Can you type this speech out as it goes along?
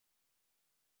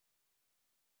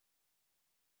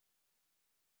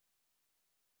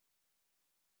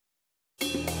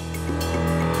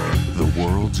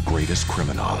world's greatest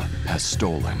criminal has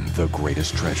stolen the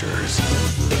greatest treasures,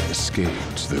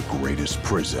 escaped the greatest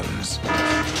prisons,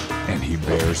 and he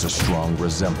bears a strong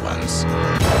resemblance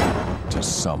to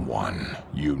someone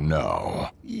you know.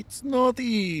 It's not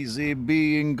easy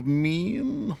being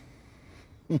mean.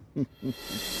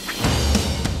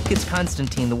 It's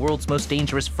Constantine, the world's most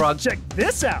dangerous frog. Check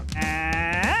this out.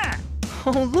 Ah!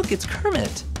 Oh, look, it's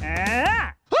Kermit.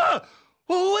 Ah! Ah!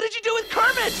 Well, what did you do with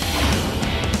Kermit?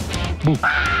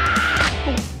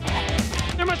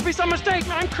 There must be some mistake.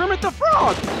 I'm Kermit the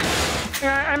Frog.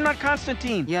 I'm not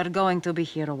Constantine. You're going to be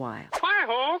here a while.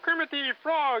 Hi-ho, Kermit the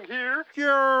Frog here.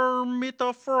 Kermit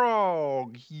the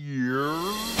Frog here.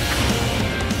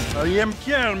 I am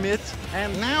Kermit,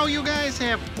 and now you guys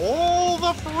have all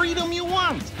the freedom you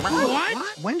want. What?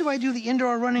 When do I do the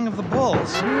indoor running of the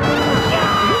bulls?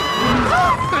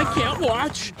 I can't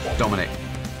watch. Dominic,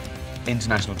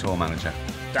 international tour manager.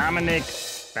 Dominic,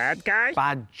 bad guy?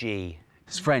 Badgie.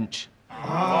 It's French.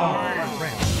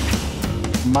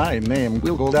 My name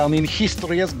will go down in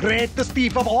history as greatest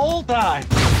thief of all time.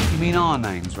 You mean our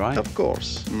names, right? Of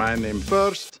course. My name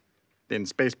first, then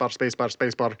spacebar, spacebar,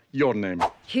 spacebar, your name.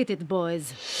 Hit it,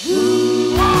 boys.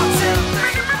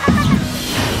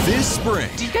 This spring,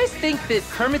 Do you guys think that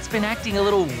Kermit's been acting a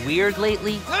little weird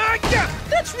lately? Yeah,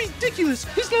 that's ridiculous.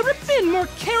 He's never been more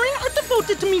caring or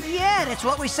devoted to me. Yeah, that's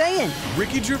what we're saying.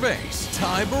 Ricky Gervais,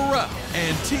 Ty Burrell,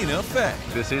 and Tina Fey.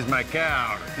 This is my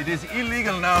car. It is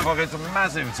illegal now for its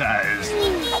massive size.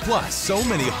 Plus, so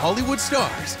many Hollywood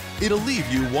stars, it'll leave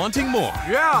you wanting more.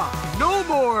 Yeah, no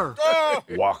more.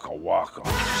 Waka waka.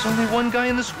 There's only one guy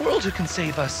in this world who can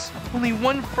save us. Only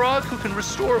one frog who can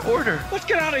restore order, Let's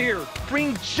get out of here.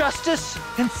 bring justice,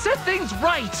 and set things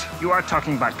right. You are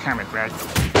talking about Kermit, right?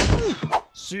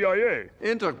 CIA.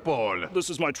 Interpol. This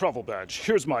is my travel badge.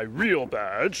 Here's my real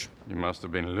badge. You must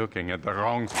have been looking at the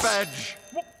wrong badge.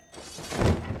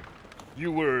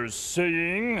 You were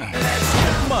saying?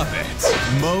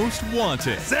 Muppets Most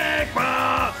Wanted.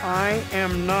 Sigma! I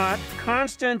am not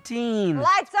Constantine.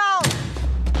 Lights out!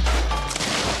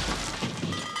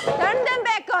 Turn them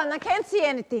back on. I can't see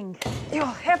anything. You'll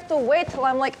have to wait till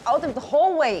I'm like out of the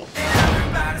hallway.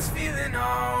 Everybody's feeling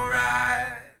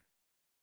alright.